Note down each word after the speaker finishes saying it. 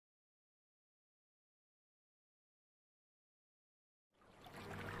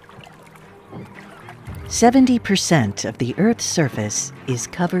70% of the Earth's surface is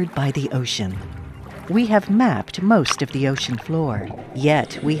covered by the ocean. We have mapped most of the ocean floor,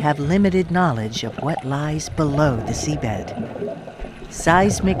 yet we have limited knowledge of what lies below the seabed.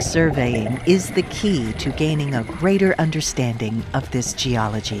 Seismic surveying is the key to gaining a greater understanding of this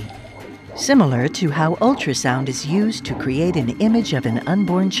geology. Similar to how ultrasound is used to create an image of an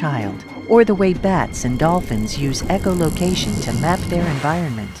unborn child, or the way bats and dolphins use echolocation to map their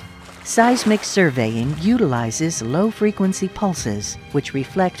environment. Seismic surveying utilizes low-frequency pulses which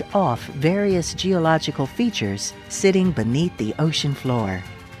reflect off various geological features sitting beneath the ocean floor.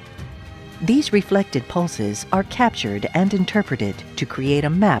 These reflected pulses are captured and interpreted to create a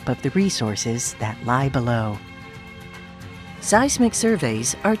map of the resources that lie below. Seismic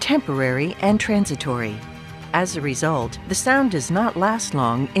surveys are temporary and transitory. As a result, the sound does not last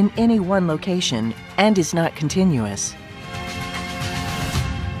long in any one location and is not continuous.